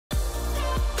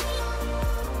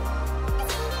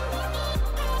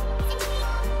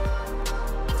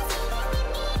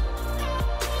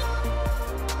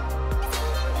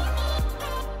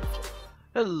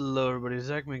Hello everybody,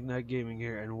 Zach McKnight Gaming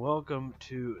here, and welcome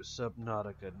to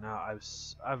Subnautica. Now, I've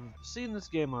seen this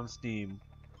game on Steam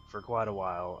for quite a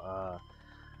while.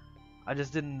 I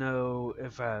just didn't know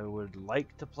if I would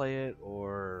like to play it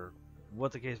or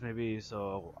what the case may be.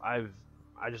 So I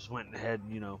just went ahead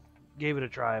and gave it a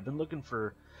try. I've been looking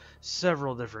for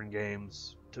several different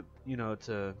games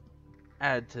to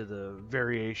add to the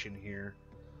variation here.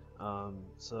 We're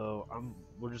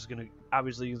just gonna,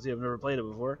 obviously you can see I've never played it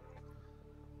before.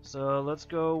 So let's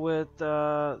go with,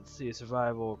 let's see,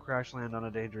 survival, crash land on a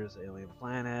dangerous alien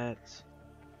planet.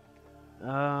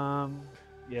 Yeah,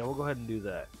 we'll go ahead and do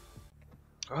that.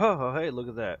 Oh, hey, look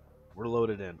at that. We're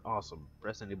loaded in. Awesome.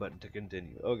 Press any button to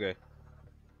continue. Okay.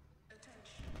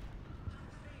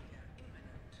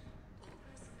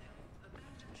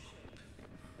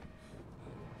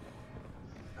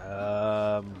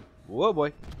 Whoa,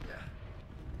 boy.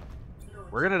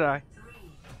 We're gonna die.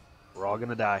 We're all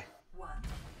gonna die.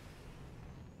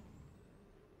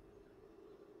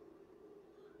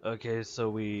 Okay, so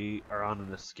we are on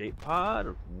an escape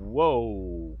pod.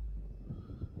 Whoa.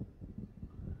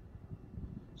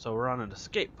 So we're on an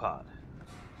escape pod.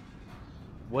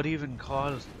 What even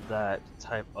caused that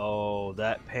type? Oh,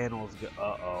 that panel's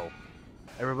uh-oh.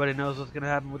 Everybody knows what's gonna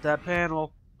happen with that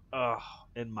panel. Ugh,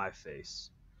 in my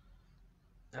face.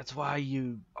 That's why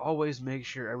you always make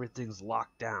sure everything's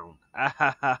locked down.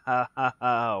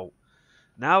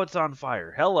 Now it's on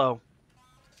fire. Hello.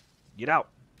 Get out.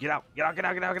 Get out. Get out. Get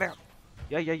out. Get out. Get out.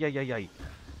 Yeah.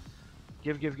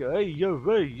 Give. Hey, yo,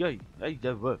 hey.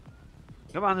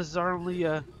 Come on, this is our only,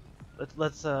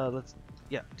 let's,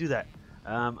 yeah, do that.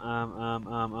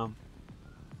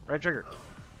 Right trigger.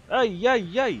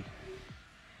 Hey.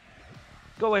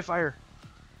 Go away, fire.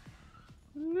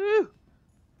 Woo.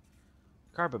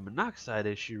 Carbon monoxide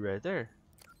issue right there.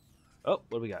 Oh,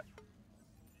 what do we got?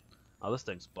 Oh, this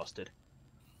thing's busted.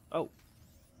 Oh,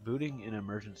 booting in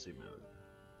emergency mode.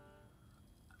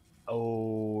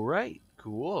 Alright,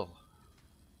 cool.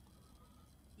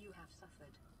 You have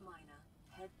suffered minor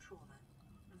head trauma.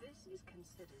 This is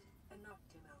considered an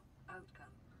optimal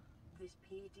outcome. This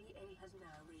PDA has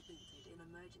now rebooted in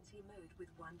emergency mode with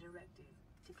one directive: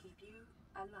 to keep you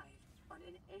alive on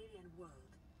an alien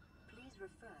world. Please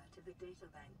refer to the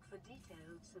databank for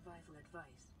detailed survival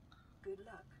advice. Good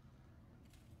luck.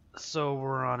 So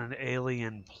we're on an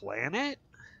alien planet?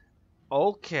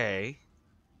 Okay.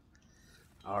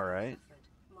 Alright.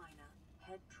 Minor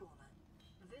head trauma.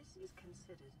 This is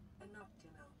considered an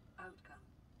optimal outcome.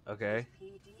 Okay. This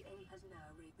PDA has now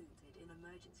rebooted in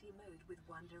emergency mode with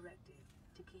one directive: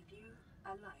 to keep you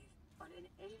alive on an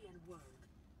alien world.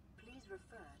 Please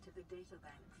refer to the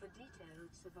databank for detailed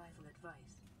survival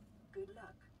advice. Good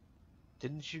luck.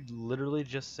 Didn't you literally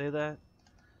just say that?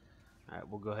 Alright,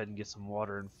 we'll go ahead and get some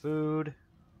water and food.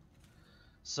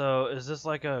 So, is this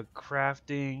like a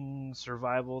crafting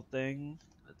survival thing?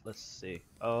 Let's see.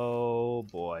 Oh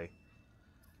boy.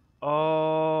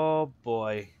 Oh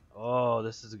boy. Oh,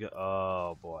 this is good.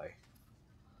 Oh boy.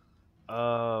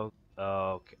 Oh,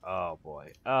 okay. Oh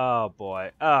boy. Oh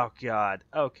boy. Oh god.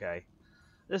 Okay.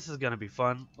 This is gonna be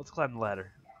fun. Let's climb the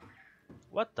ladder.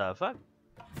 What the fuck?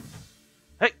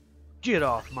 Hey! Get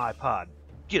off my pod.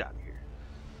 Get out of here.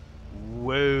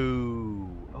 Whoa.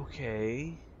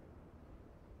 Okay.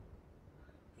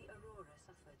 The Aurora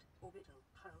suffered orbital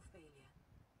hull failure.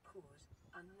 Cause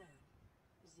unknown.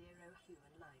 0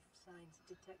 human life signs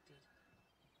detected.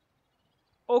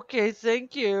 Okay,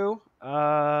 thank you.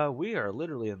 We are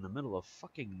literally in the middle of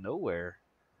fucking nowhere.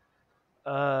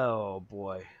 Oh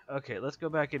boy. Okay, let's go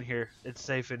back in here. It's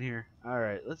safe in here.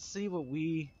 Alright, let's see what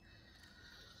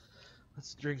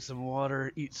let's drink some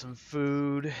water, eat some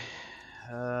food.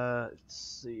 Let's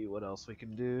see what else we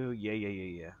can do.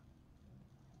 Yeah.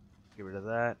 Get rid of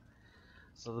that.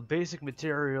 So the basic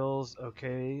materials,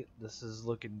 okay, this is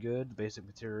looking good. Basic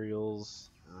materials.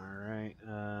 Alright.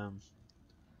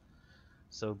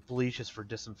 So bleach is for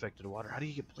disinfected water. How do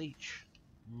you get bleach?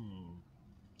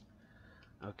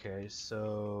 Okay,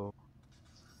 so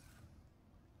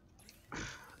let's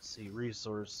see,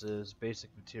 resources,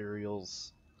 basic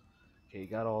materials. Okay, you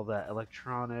got all that.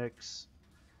 Electronics,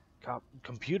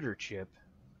 computer chip,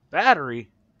 battery,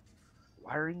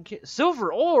 wiring kit,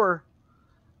 silver ore.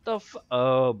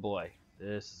 Oh boy,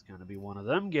 this is gonna be one of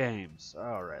them games.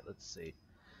 All right, let's see.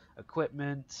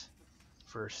 Equipment.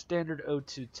 For a standard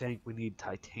O2 tank, we need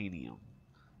titanium.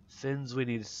 Fins, we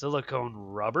need silicone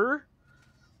rubber.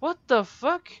 What the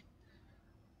fuck?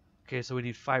 Okay, so we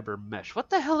need fiber mesh. What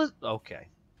the hell is... Okay.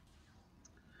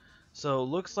 So,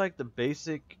 looks like the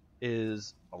basic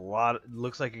is a lot...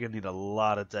 Looks like you're going to need a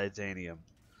lot of titanium.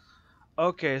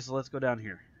 Okay, so let's go down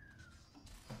here.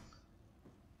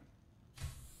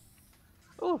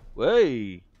 Oh,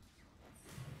 hey.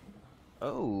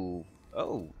 Oh,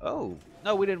 oh.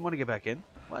 No, we didn't want to get back in.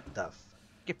 What the f...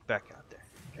 Get back out there.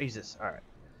 Jesus, alright.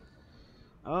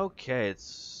 Okay,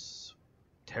 it's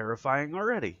terrifying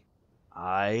already.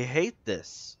 I hate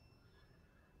this.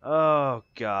 Oh,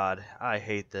 God. I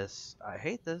hate this. I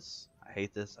hate this. I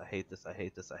hate this. I hate this. I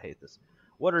hate this. I hate this.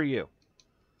 What are you?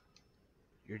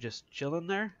 You're just chilling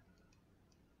there?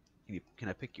 Can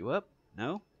I pick you up?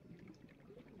 No?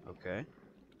 Okay.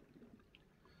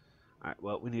 Alright,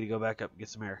 well, we need to go back up and get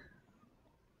some air.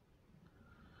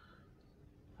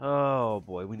 Oh,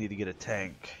 boy, we need to get a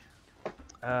tank.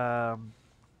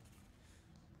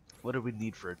 What do we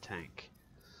need for a tank?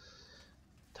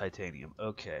 Titanium.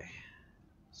 Okay.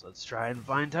 So let's try and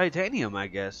find titanium, I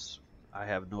guess. I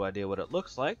have no idea what it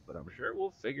looks like, but I'm sure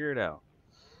we'll figure it out.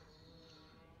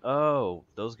 Oh,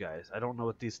 those guys. I don't know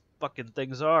what these fucking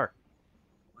things are.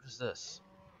 What is this?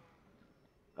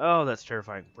 Oh, that's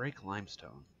terrifying. Break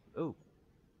limestone. Oh.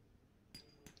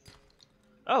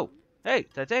 Oh, hey,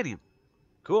 titanium.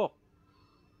 Cool.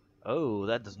 Oh,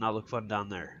 that does not look fun down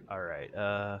there. Alright,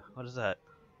 what is that?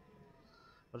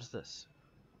 What is this?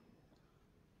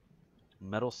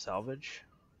 Metal salvage?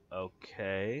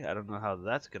 Okay, I don't know how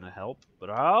that's gonna help, but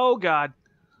oh god!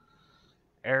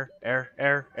 Air, air,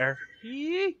 air, air.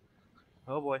 Yee!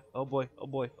 Oh boy, oh boy, oh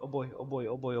boy, oh boy, oh boy,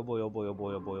 oh boy, oh boy, oh boy, oh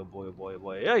boy, oh boy, oh boy, oh boy, oh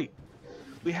boy. Hey!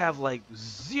 We have like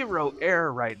 0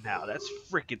 air right now. That's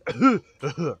freaking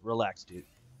relax, dude.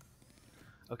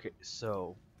 Okay,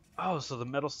 so oh, so the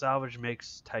metal salvage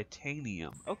makes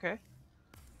titanium. Okay.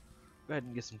 Go ahead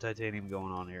and get some titanium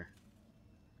going on here.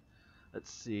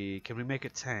 Let's see, can we make a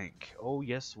tank? Oh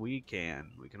yes we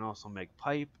can. We can also make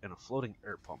pipe and a floating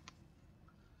air pump.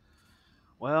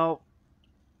 Well,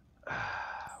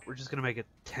 we're just gonna make a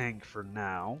tank for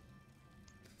now.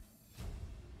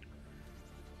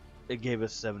 It gave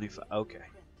us 75. Okay.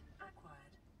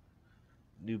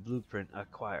 New blueprint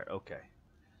acquired. Okay.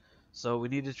 So we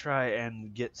need to try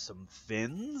and get some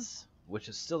fins, which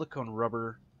is silicone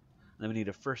rubber. And then we need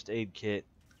a first aid kit,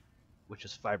 which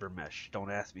is fiber mesh.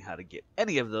 Don't ask me how to get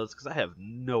any of those because I have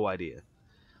no idea.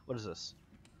 What is this?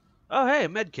 Oh, hey, a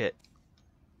med kit.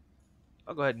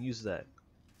 I'll go ahead and use that.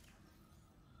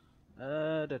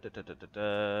 Yeah,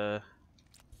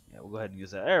 we'll go ahead and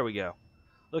use that. There we go.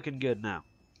 Looking good now.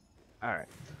 Alright.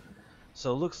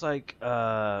 So it looks like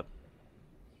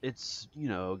it's, you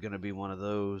know, gonna be one of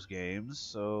those games.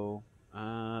 So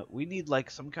we need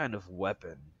like some kind of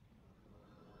weapon.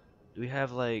 Do we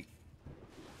have like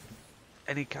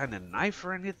any kind of knife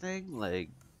or anything? Like,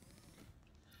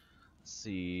 let's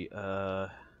see,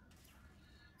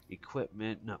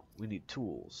 equipment. No, we need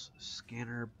tools.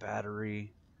 Scanner,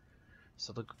 battery.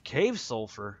 So the cave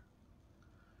sulfur.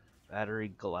 Battery,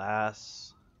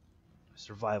 glass.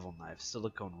 Survival knife,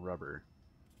 silicone rubber.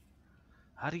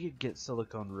 How do you get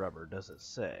silicone rubber? Does it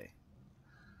say?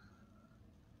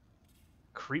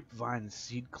 Creep vine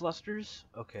seed clusters?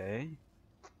 Okay.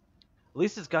 At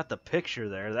least it's got the picture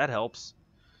there. That helps.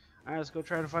 Alright, let's go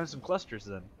try to find some clusters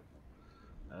then.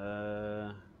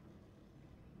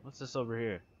 What's this over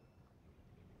here?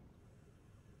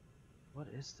 What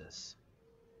is this?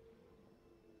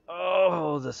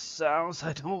 Oh, the sounds.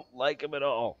 I don't like them at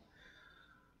all.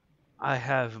 I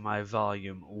have my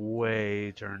volume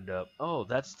way turned up. Oh,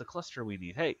 that's the cluster we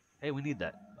need. Hey, we need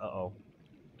that. Uh-oh.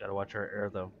 Gotta watch our air,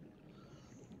 though.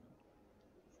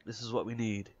 This is what we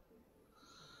need.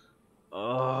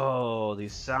 Oh,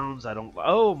 these sounds I don't...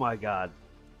 Oh, my God.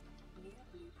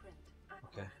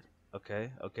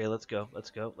 Okay, let's go. Let's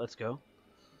go. Let's go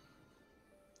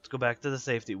back to the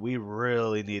safety. We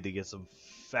really need to get some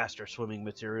faster swimming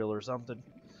material or something.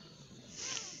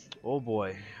 Oh,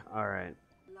 boy. All right.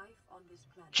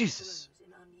 Jesus.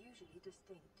 In unusually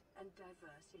distinct and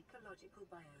diverse ecological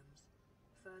biomes.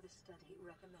 Further study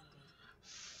recommended.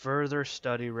 Further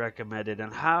study recommended.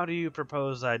 And how do you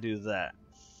propose I do that?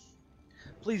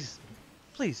 Please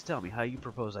tell me how you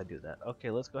propose I do that. Okay,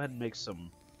 let's go ahead and make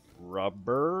some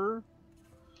rubber.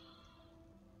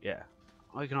 Yeah.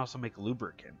 Oh, you can also make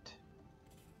lubricant.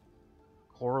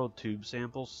 Coral tube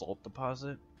sample, salt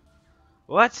deposit.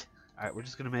 What? Alright, we're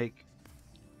just gonna make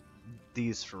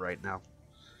these for right now.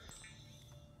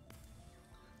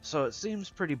 So it seems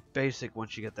pretty basic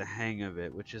once you get the hang of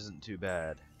it, which isn't too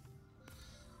bad.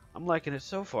 I'm liking it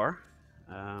so far.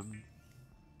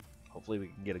 Hopefully we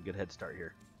can get a good head start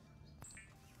here.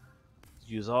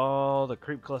 Use all the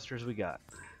creep clusters we got.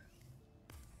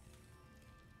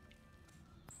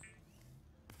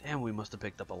 Damn, we must have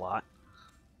picked up a lot.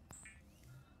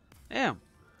 Damn.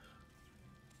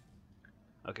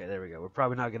 Okay, there we go. We're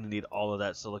probably not going to need all of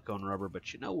that silicone rubber,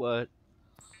 but you know what?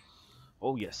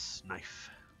 Oh yes, knife.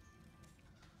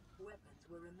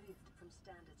 were removed from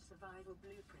standard survival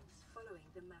blueprints following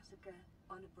the massacre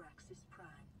on Abraxas Prime.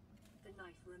 The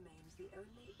knife remains the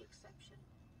only exception.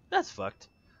 That's fucked.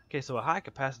 Okay, so a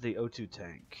high-capacity O2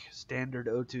 tank. Standard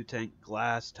O2 tank,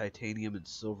 glass, titanium, and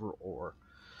silver ore.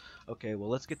 Okay, well,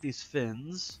 let's get these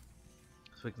fins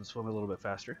so we can swim a little bit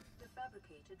faster. The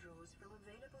fabricator draws from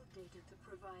available data to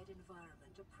provide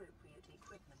environment-appropriate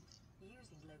equipment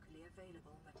using locally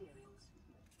available materials.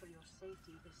 For your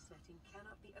safety, this setting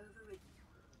cannot be overridden.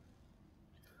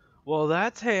 Well,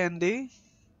 that's handy.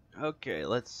 Okay,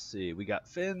 let's see. We got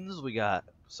fins. We got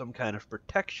some kind of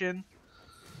protection.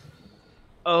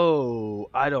 Oh,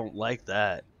 I don't like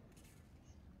that.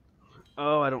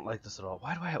 Oh, I don't like this at all.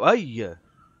 Why do I have... Oh, yeah.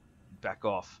 Back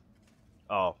off.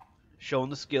 Oh, showing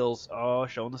the skills. Oh,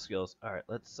 showing the skills. All right,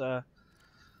 let's... Oh,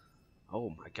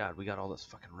 my God. We got all this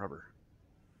fucking rubber.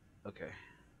 Okay.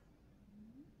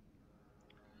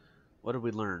 What did we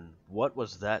learn? What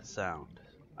was that sound?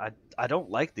 I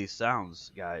don't like these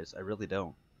sounds, guys. I really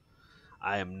don't.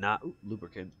 I am not... Ooh,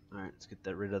 lubricant. All right, let's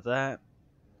get rid of that.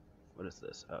 What is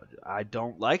this? Oh, I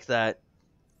don't like that.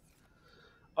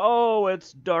 Oh,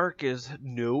 it's dark as...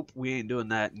 Nope, we ain't doing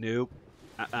that. Nope.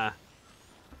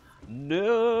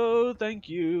 No, thank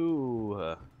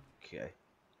you. Okay.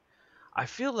 I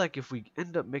feel like if we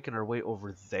end up making our way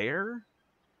over there,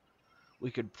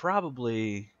 we could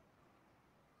probably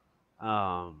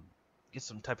get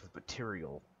some type of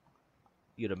material.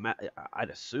 I'd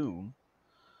assume.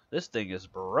 This thing is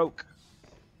broke.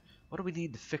 What do we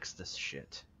need to fix this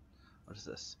shit? What is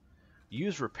this?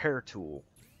 Use repair tool.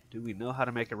 Do we know how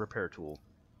to make a repair tool?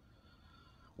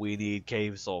 We need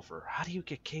cave sulfur. How do you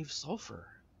get cave sulfur?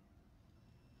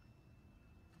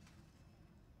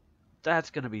 That's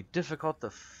going to be difficult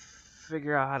to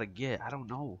figure out how to get. I don't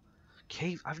know.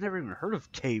 Cave. I've never even heard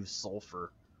of cave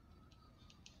sulfur.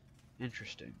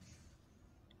 Interesting.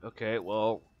 Okay,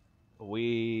 well,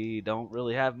 we don't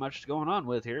really have much going on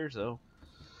with here, so...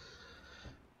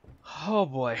 Oh,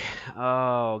 boy.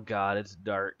 Oh, God, it's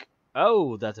dark.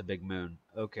 Oh, that's a big moon.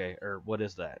 Okay, or what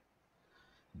is that?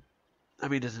 I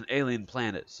mean, it's an alien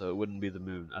planet, so it wouldn't be the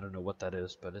moon. I don't know what that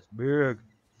is, but it's big.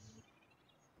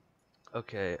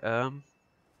 Okay,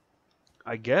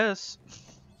 I guess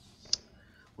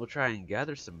we'll try and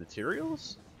gather some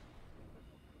materials?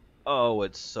 Oh,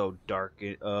 it's so dark.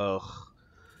 Ugh.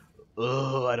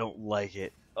 Ugh, I don't like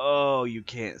it. Oh, you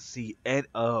can't see it.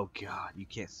 Oh, God, you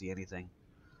can't see anything.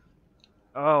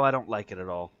 Oh, I don't like it at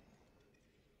all.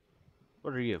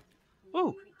 What are you?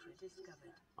 Oh,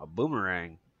 a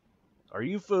boomerang. Are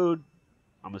you food?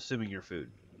 I'm assuming you're food.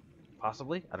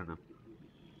 Possibly? I don't know.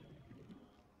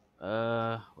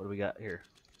 What do we got here?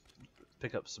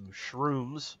 Pick up some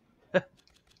shrooms.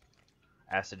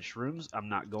 Acid shrooms. I'm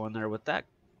not going there with that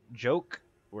joke.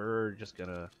 We're just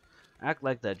gonna act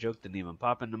like that joke didn't even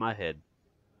pop into my head.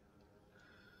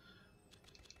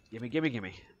 Gimme, gimme,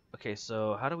 gimme. Okay,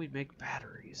 so how do we make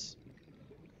batteries?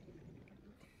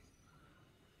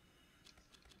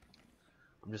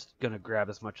 I'm just gonna grab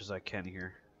as much as I can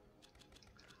here.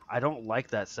 I don't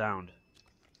like that sound.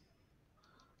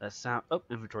 That sound... Oh,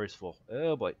 inventory's full.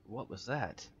 Oh boy, what was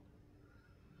that?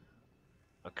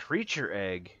 A creature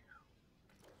egg.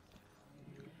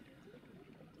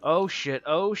 Oh shit,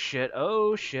 oh shit,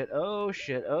 oh shit, oh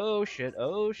shit, oh shit,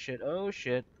 oh shit, oh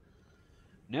shit.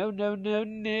 No, no, no,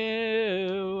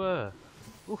 no.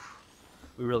 Oof.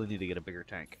 We really need to get a bigger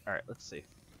tank. Alright, let's see.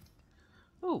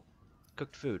 Ooh,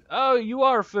 cooked food. Oh, you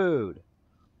are food!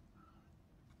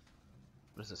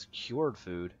 What is this? Cured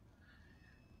food.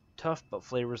 Tough but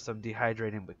flavorsome,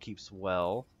 dehydrating but keeps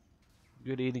well.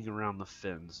 Good eating around the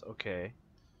fins. Okay.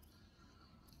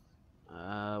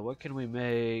 What can we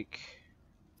make?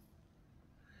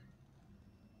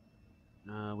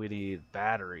 We need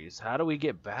batteries. How do we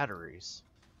get batteries?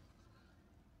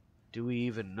 Do we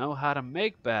even know how to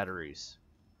make batteries?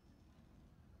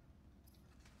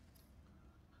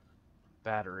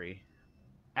 Battery.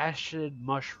 Acid,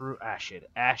 mushroom,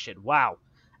 acid. Wow.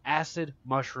 Acid,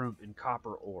 mushroom, and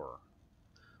copper ore.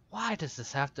 Why does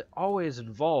this have to always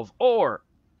involve ore?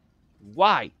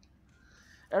 Why?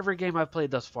 Every game I've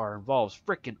played thus far involves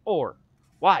frickin' ore.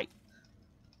 Why?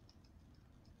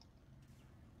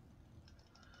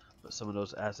 Put some of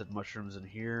those acid mushrooms in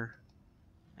here.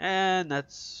 And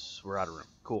we're out of room.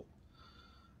 Cool.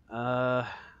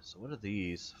 So what are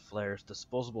these? Flares.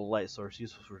 Disposable light source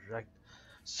useful for protect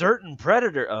certain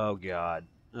predator. Oh, God.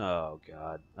 Oh,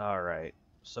 God. Alright.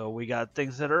 So we got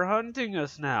things that are hunting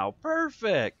us now.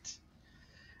 Perfect!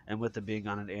 And with it being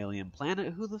on an alien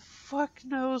planet, who the fuck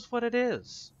knows what it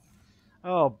is?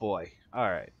 Oh, boy.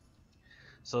 Alright.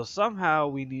 So somehow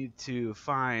we need to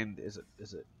find... Is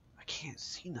it... I can't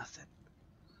see nothing.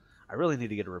 I really need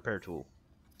to get a repair tool.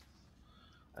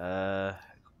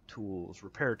 Tools,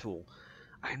 repair tool.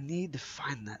 I need to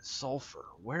find that sulfur.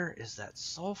 Where is that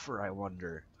sulfur, I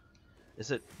wonder?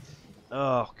 Is it...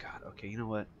 Oh, God. Okay, you know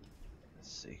what?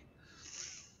 Let's see.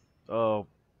 Oh,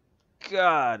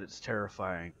 God, it's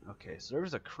terrifying. Okay, so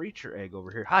there's a creature egg over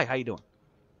here. Hi, how you doing?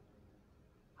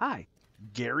 Hi.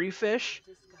 Gary fish?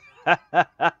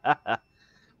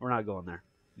 We're not going there.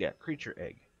 Yeah, creature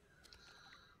egg.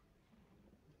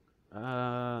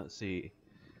 Let's see.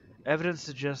 Evidence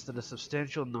suggests that a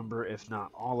substantial number, if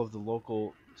not all, of the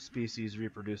local species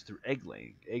reproduce through egg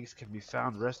laying. Eggs can be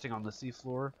found resting on the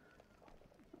seafloor.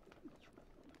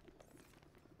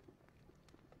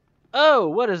 Oh,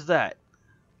 what is that?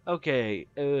 Okay,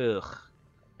 ugh.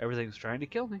 Everything's trying to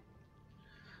kill me.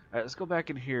 Alright, let's go back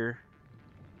in here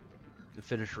and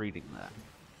finish reading that.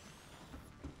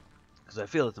 Because I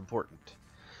feel it's important.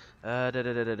 Resting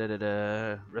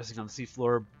on the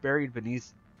seafloor, buried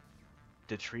beneath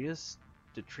detritus,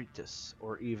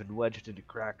 or even wedged into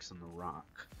cracks in the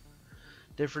rock.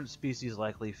 Different species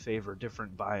likely favor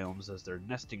different biomes as their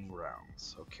nesting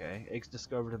grounds. Okay, eggs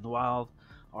discovered in the wild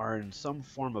are in some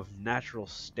form of natural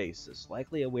stasis,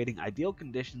 likely awaiting ideal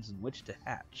conditions in which to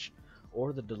hatch,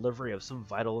 or the delivery of some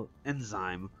vital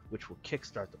enzyme which will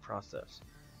kickstart the process.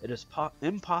 It is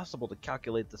impossible to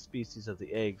calculate the species of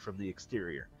the egg from the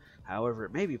exterior. However,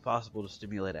 it may be possible to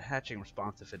stimulate a hatching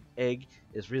response if an egg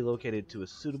is relocated to a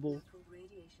suitable...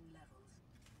 Radiation levels.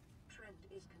 Trend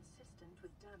is consistent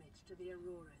with damage to the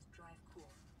Aurora's drive core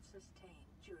sustained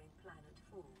during planet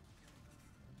fall.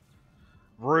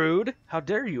 Rude! How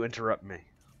dare you interrupt me?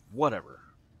 Whatever.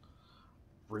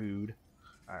 Rude.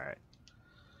 Alright.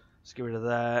 Let's get rid of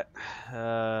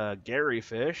that. Gary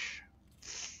fish.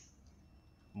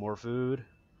 More food.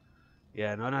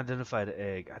 Yeah, an unidentified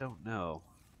egg. I don't know.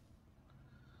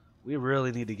 We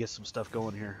really need to get some stuff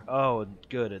going here. Oh,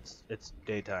 good. It's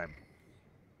daytime.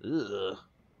 Ugh.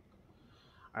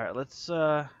 Alright, let's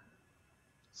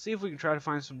see if we can try to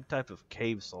find some type of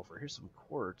cave sulfur. Here's some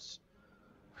quartz.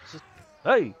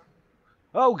 Hey!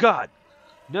 Oh, God!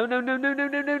 No, no, no, no, no,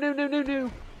 no, no, no, no, no,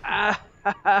 no! Ah,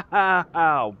 ha, ha,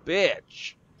 ha, oh,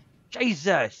 bitch!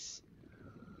 Jesus!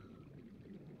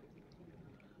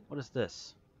 What is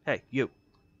this? Hey, you.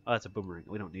 Oh, that's a boomerang.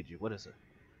 We don't need you. What is it?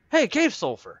 Hey, cave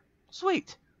sulfur!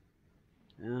 Sweet!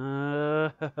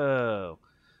 Oh.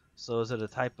 So is it a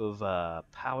type of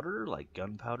powder, like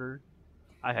gunpowder?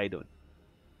 Hi, how you doing?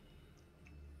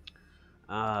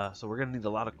 So we're gonna need a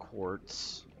lot of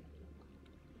quartz.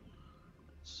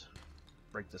 Let's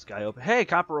break this guy open. Hey,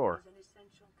 copper ore!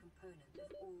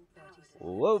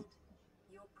 Whoa!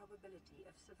 Your probability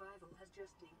of survival has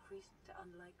just increased to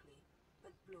unlikely,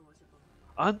 but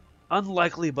plausible.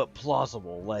 Unlikely but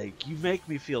plausible. Like, you make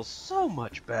me feel so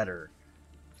much better.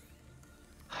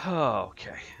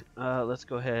 Okay. Let's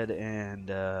go ahead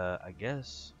and, I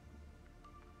guess...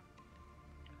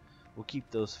 we'll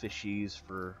keep those fishies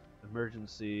for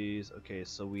emergencies. Okay,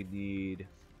 so we need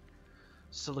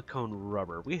silicone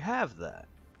rubber. We have that.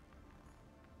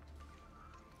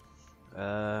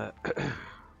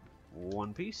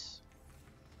 One piece.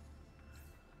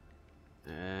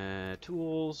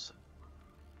 Tools.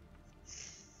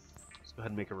 Let's go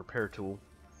ahead and make a repair tool.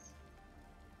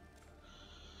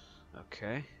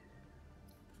 Okay.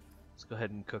 Let's go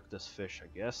ahead and cook this fish, I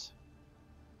guess.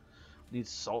 Need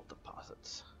salt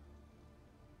deposits.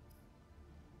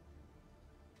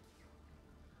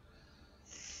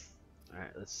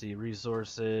 Alright, let's see.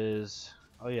 Resources.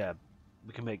 Oh yeah,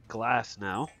 we can make glass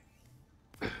now.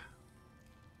 And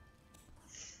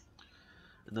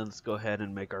then let's go ahead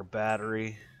and make our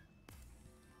battery.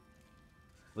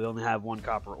 We only have one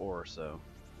copper ore, so...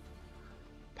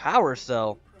 Power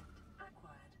cell?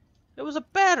 It was a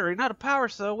battery, not a power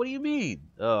cell. What do you mean?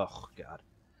 Oh, God.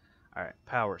 Alright,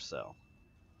 power cell.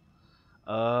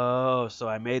 Oh, so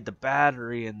I made the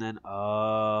battery and then...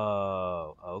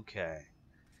 Oh, okay.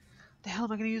 What the hell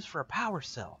am I going to use for a power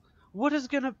cell? What is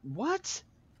going to... What?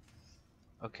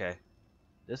 Okay.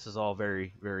 This is all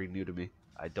very, very new to me.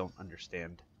 I don't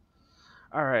understand.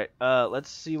 Alright, let's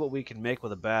see what we can make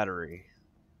with a battery.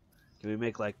 Can we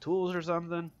make, like, tools or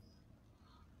something?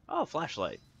 Oh,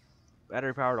 flashlight.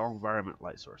 Battery-powered all-environment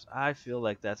light source. I feel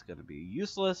like that's going to be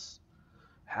useless.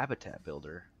 Habitat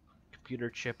builder.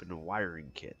 Computer chip and a wiring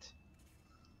kit.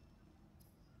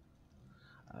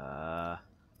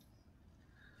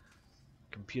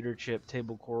 Computer chip,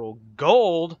 table coral,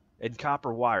 gold, and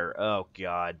copper wire. Oh,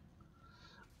 God.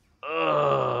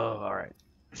 Oh, alright.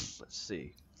 Let's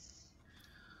see.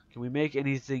 Can we make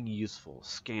anything useful?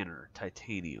 Scanner,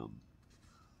 titanium.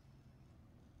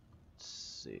 Let's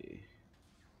see.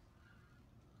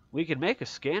 We can make a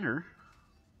scanner.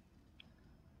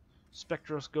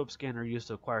 Spectroscope scanner used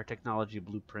to acquire technology,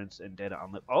 blueprints, and data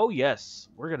on the. Oh yes,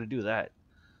 we're gonna do that.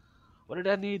 What did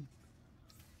I need?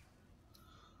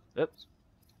 Oops.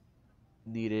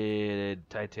 Needed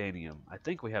titanium. I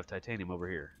think we have titanium over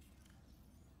here.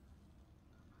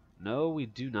 No, we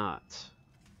do not.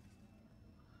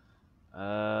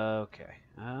 Okay.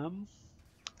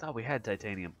 Thought we had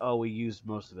titanium. Oh, we used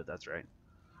most of it. That's right.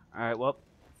 All right. Well,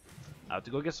 I have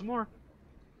to go get some more.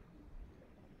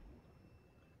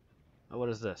 Oh, what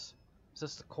is this? Is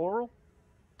this the coral?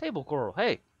 Table coral.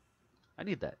 Hey, I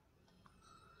need that.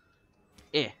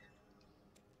 Eh.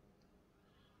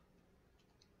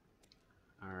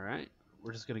 All right.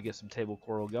 We're just gonna get some table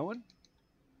coral going.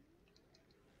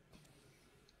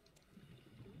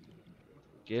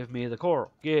 Give me the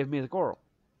coral. Give me the coral.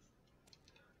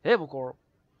 Table coral.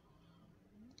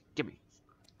 Give me.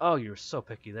 Oh, you're so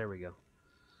picky. There we go.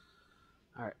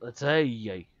 All right. Let's say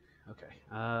yay.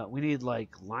 Okay. We need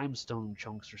like limestone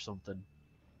chunks or something.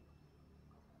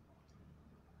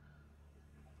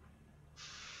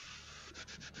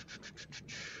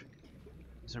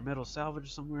 Is there metal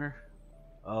salvage somewhere?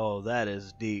 Oh, that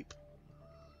is deep.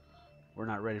 We're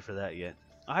not ready for that yet.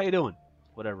 Oh, how you doing?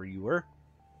 Whatever you were.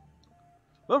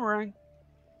 Boomerang.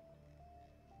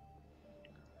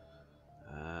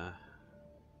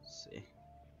 Let's see.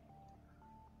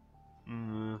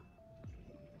 I'm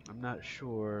not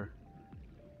sure.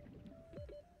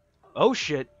 Oh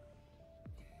shit.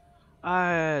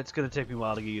 It's gonna take me a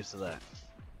while to get used to that.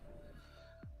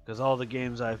 Because all the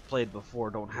games I've played before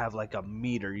don't have like a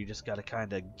meter. You just gotta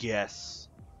kind of guess.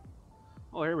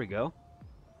 Oh, here we go.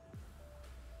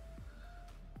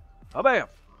 Oh, bam!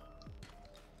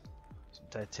 Some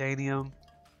titanium.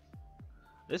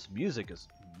 This music is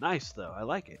nice, though. I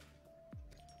like it.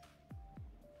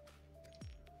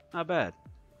 Not bad.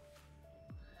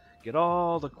 Get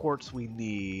all the quartz we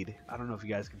need. I don't know if you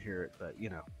guys can hear it, but, you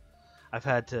know. I've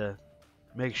had to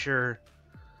make sure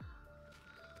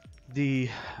the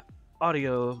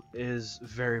audio is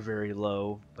very, very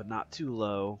low, but not too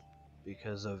low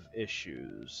because of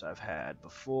issues I've had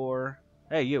before.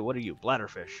 Hey, you, what are you?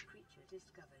 Bladderfish.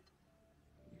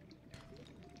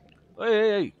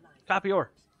 Hey. Copy ore.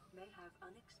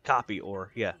 Copy ore.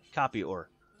 Yeah, copy ore.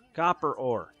 Copper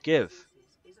ore. Give.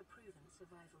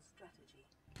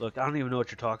 Look, I don't even know what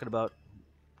you're talking about.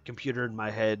 Computer in my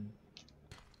head.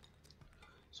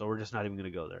 So we're just not even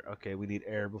going to go there. Okay, we need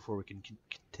air before we can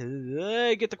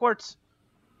get the quartz.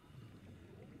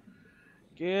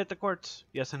 Get the quartz.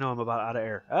 Yes, I know I'm about out of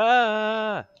air.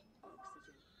 Ah!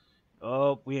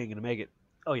 Oh, we ain't going to make it.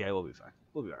 Oh, yeah, we'll be fine.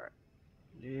 We'll be all right.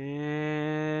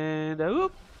 And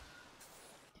whoop.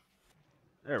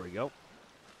 There we go.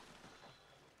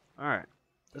 All right.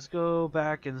 Let's go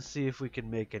back and see if we can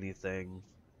make anything.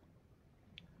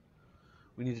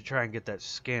 We need to try and get that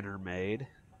scanner made.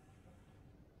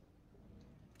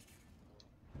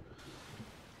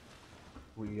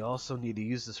 We also need to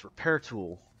use this repair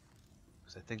tool.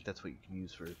 Because I think that's what you can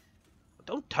use for...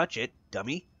 Don't touch it,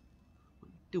 dummy. What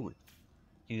are you doing?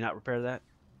 Can you not repair that?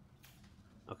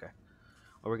 Okay.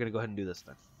 Well, we're going to go ahead and do this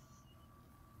then.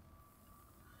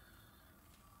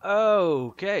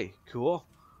 Okay, cool.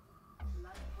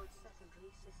 Lifepod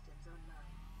secondary systems online.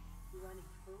 Running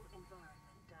full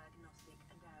environment diagnostic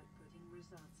and outputting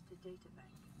results to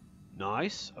databank.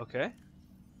 Nice, okay.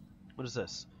 What is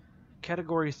this?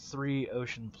 Category 3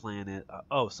 ocean planet.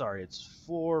 Oh, sorry, it's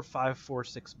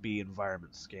 4546B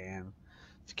environment scan.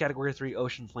 It's Category 3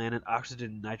 ocean planet,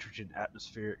 oxygen, nitrogen,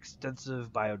 atmosphere,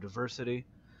 extensive biodiversity.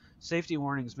 Safety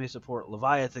warnings may support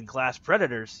Leviathan class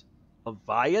predators.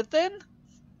 Leviathan?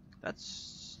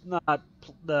 That's not I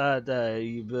don't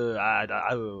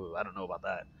know about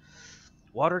that.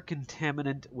 Water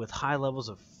contaminant with high levels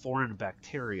of foreign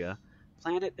bacteria.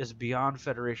 Planet is beyond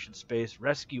Federation space.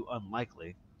 Rescue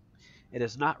unlikely. It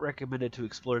is not recommended to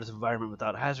explore this environment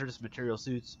without hazardous material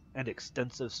suits and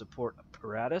extensive support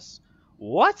apparatus.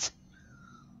 What?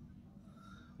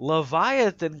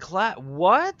 Leviathan class?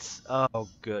 What? Oh,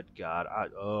 good God! I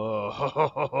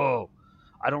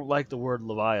don't like the word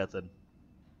Leviathan.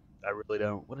 I really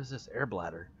don't. What is this? Air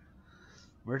bladder.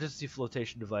 Emergency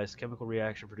flotation device. Chemical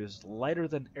reaction produces lighter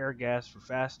than air gas for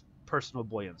fast personal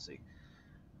buoyancy.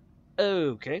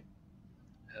 Okay.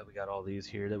 We got all these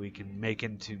here that we can make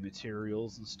into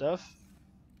materials and stuff.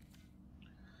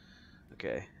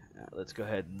 Okay, let's go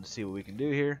ahead and see what we can do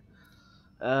here.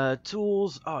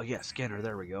 Tools. Oh, yeah, scanner.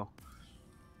 There we go.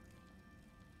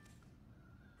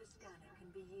 The scanner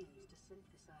can be used to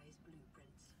synthesize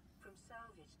blueprints from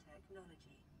salvage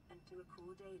technology and to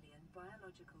record alien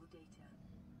biological data.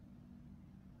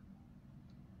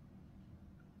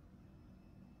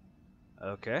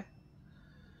 Okay.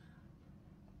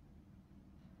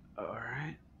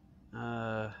 Alright.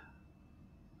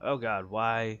 Oh god,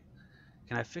 why?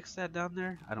 Can I fix that down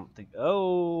there? I don't think.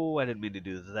 Oh, I didn't mean to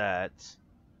do that.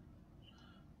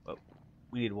 But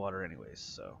we need water anyways,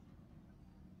 so.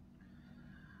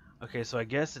 Okay, so I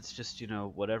guess it's just,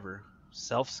 whatever.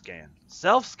 Self-scan.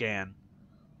 Self-scan?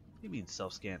 What do you mean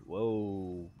self-scan?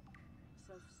 Whoa.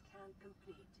 Self-scan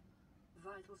complete.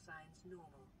 Vital signs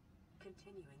normal.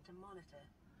 Continuing to monitor.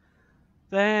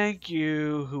 Thank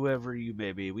you, whoever you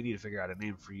may be. We need to figure out a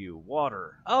name for you.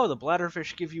 Water. Oh, the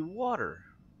bladderfish give you water.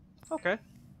 Okay.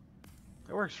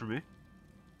 That works for me.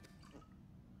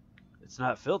 It's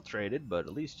not filtrated, but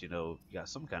at least, you got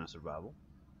some kind of survival.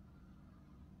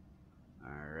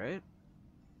 Alright.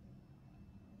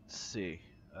 Let's see.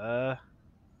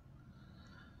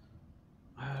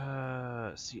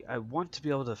 See, I want to be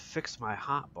able to fix my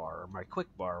hot bar, or my quick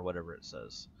bar, or whatever it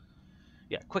says.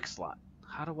 Yeah, quick slot.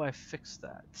 How do I fix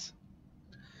that?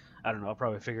 I don't know, I'll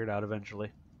probably figure it out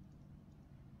eventually.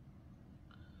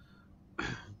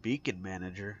 Beacon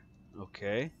manager.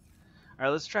 Okay.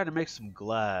 Alright, let's try to make some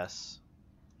glass.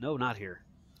 No, not here.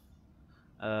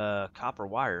 Copper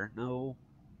wire. No,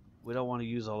 we don't want to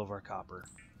use all of our copper.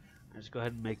 Let's go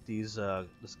ahead and make these,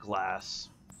 this glass.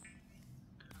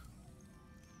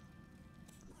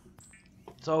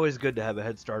 It's always good to have a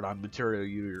head start on material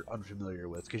you're unfamiliar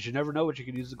with, because you never know what you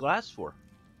can use the glass for.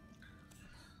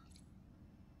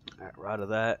 Alright, we're out of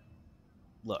that.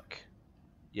 Look.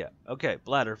 Yeah, okay,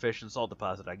 bladderfish and salt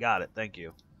deposit. I got it, thank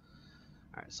you.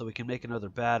 Alright, so we can make another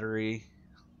battery.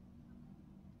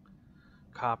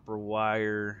 Copper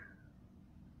wire.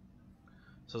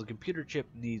 So the computer chip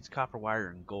needs copper wire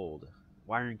and gold.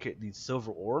 Wiring kit needs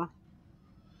silver ore.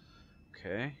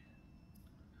 Okay.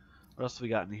 What else have we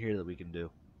got in here that we can do?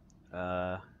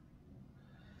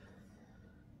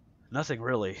 Nothing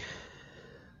really.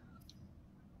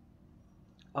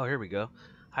 Oh, here we go.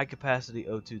 High capacity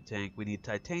O2 tank. We need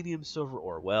titanium, silver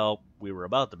ore. Well, we were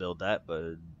about to build that,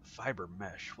 but fiber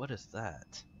mesh. What is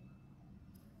that?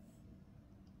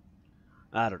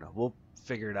 I don't know. We'll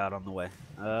figure it out on the way.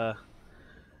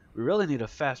 We really need a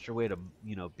faster way to,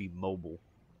 be mobile.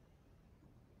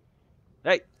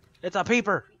 Hey, it's a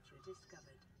peeper.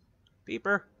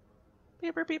 Peeper.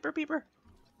 Peeper, peeper, peeper.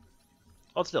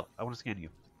 Hold still. I want to scan you.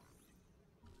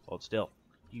 Hold still.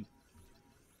 You.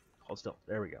 Hold still.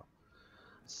 There we go.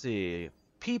 Let's see.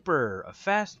 Peeper, a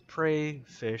fast prey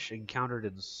fish encountered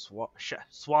in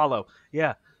swallow.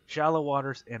 Yeah, shallow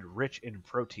waters and rich in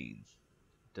protein.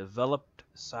 Developed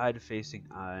side-facing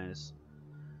eyes.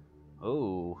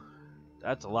 Oh,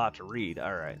 that's a lot to read.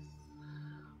 All right.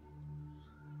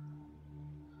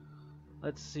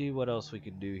 Let's see what else we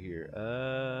can do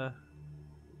here.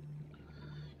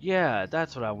 Yeah,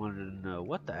 that's what I wanted to know.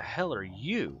 What the hell are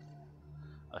you?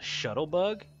 A shuttle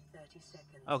bug? 30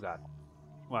 seconds. Oh god.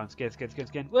 Come on, scan, scan, scan,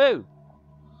 scan. Woo!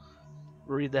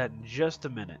 We'll read that in just a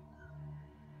minute.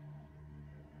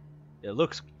 It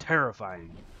looks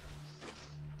terrifying.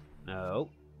 No.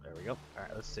 There we go.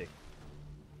 Alright, let's see.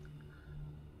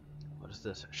 What is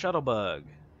this? Shuttle bug.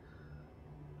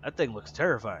 That thing looks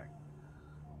terrifying.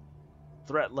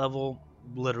 Threat level,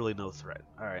 literally no threat.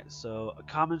 Alright, so a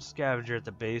common scavenger at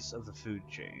the base of the food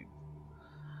chain.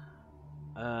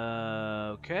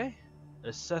 Okay.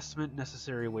 Assessment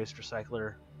necessary waste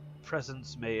recycler.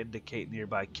 Presence may indicate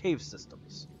nearby cave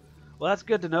systems. Well, that's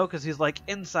good to know because he's like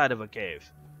inside of a cave.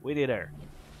 We need air.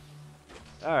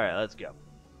 Alright, let's go.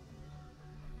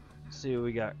 Let's see what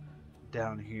we got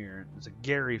down here. There's a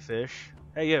Gary fish.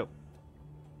 Hey, you.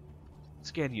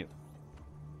 Scan you.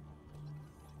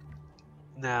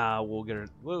 Now we'll get her.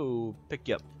 Whoa, pick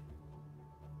you up.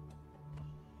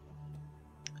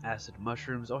 Acid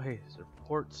mushrooms. Oh, hey, is there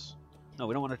ports? No,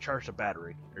 we don't want to charge the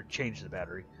battery or change the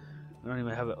battery. We don't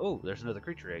even have a. Oh, there's another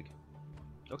creature egg.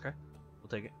 Okay, we'll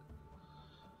take it.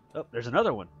 Oh, there's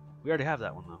another one. We already have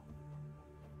that one though.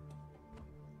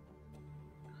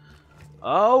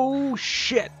 Oh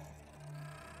shit!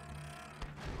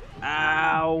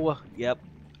 Ow! Yep.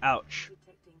 Ouch.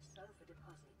 Detecting sulfur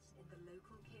deposits in the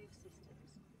local cave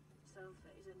systems.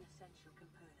 Sulfur is an essential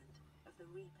component of the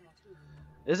repair tool.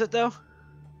 Is it though?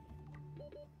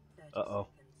 30 Uh-oh.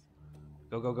 seconds.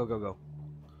 Go, go, go, go, go.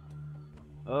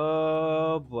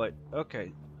 Oh boy.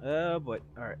 Okay. Oh boy.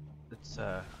 Alright. Let's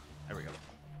there we go.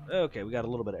 Okay, we got a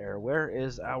little bit of air. Where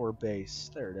is our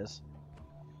base? There it is.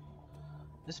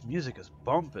 This music is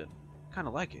bumping.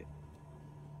 Kinda like it.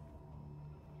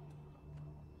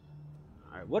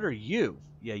 Alright, what are you?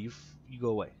 Yeah, you go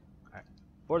away. Alright.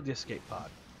 Board the escape pod.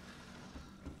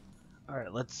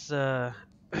 Alright, let's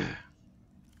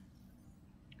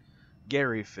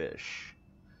Gary fish.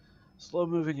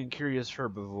 Slow-moving and curious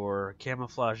herbivore.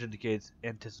 Camouflage indicates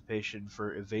anticipation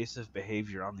for evasive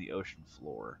behavior on the ocean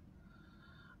floor.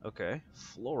 Okay.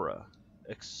 Flora.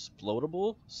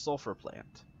 Explodable sulfur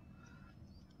plant.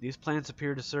 These plants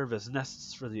appear to serve as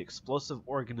nests for the explosive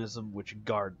organism which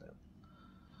guard them.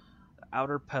 The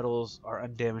outer petals are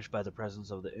undamaged by the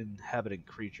presence of the inhabiting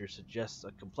creature, suggests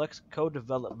a complex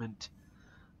co-development.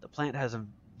 The plant has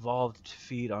evolved to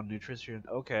feed on nutrition.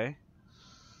 Okay.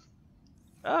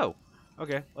 Oh.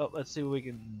 Okay. Well, let's see what we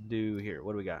can do here.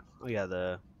 What do we got? Oh yeah,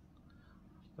 the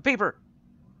paper.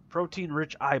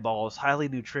 Protein-rich eyeballs, highly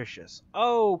nutritious.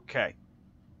 Okay.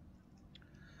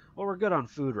 Well, we're good on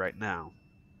food right now.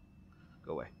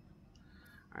 Go away.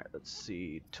 Alright, let's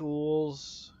see.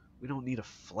 Tools. We don't need a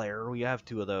flare. We have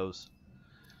 2 of those.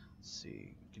 Let's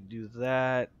see. We can do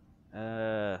that.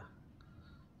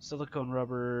 Silicone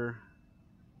rubber.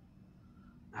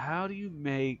 How do you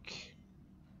make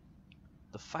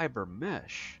the fiber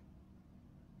mesh?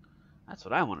 That's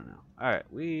what I want to know. Alright,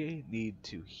 we need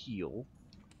to heal.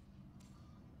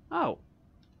 Oh.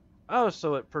 Oh,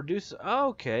 so it produces...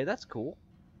 Okay, that's cool.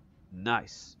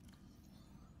 Nice.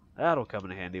 That'll come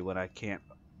in handy when I can't,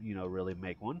 really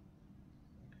make one.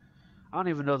 I don't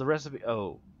even know the recipe.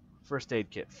 Oh, first aid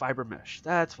kit. Fiber mesh.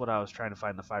 That's what I was trying to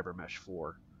find the fiber mesh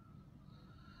for.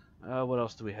 What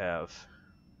else do we have?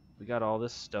 We got all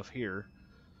this stuff here.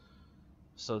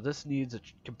 So this needs a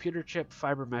computer chip,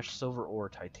 fiber mesh, silver ore,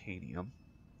 titanium.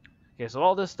 Okay, so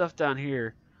all this stuff down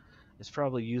here is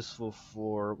probably useful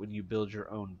for when you build your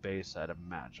own base, I'd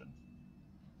imagine.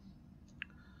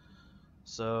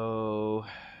 So,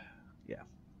 yeah.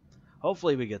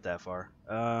 Hopefully we get that far.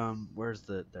 Where's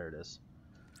the... There it is.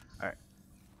 Alright.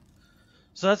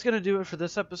 So that's going to do it for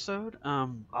this episode.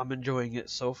 I'm enjoying it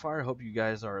so far. I hope you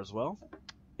guys are as well.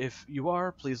 If you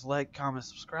are, please like, comment,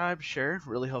 subscribe, share. It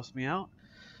really helps me out.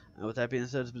 And with that being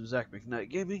said, it's been Zach McKnight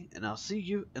Gaming, and I'll see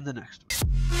you in the next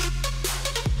one.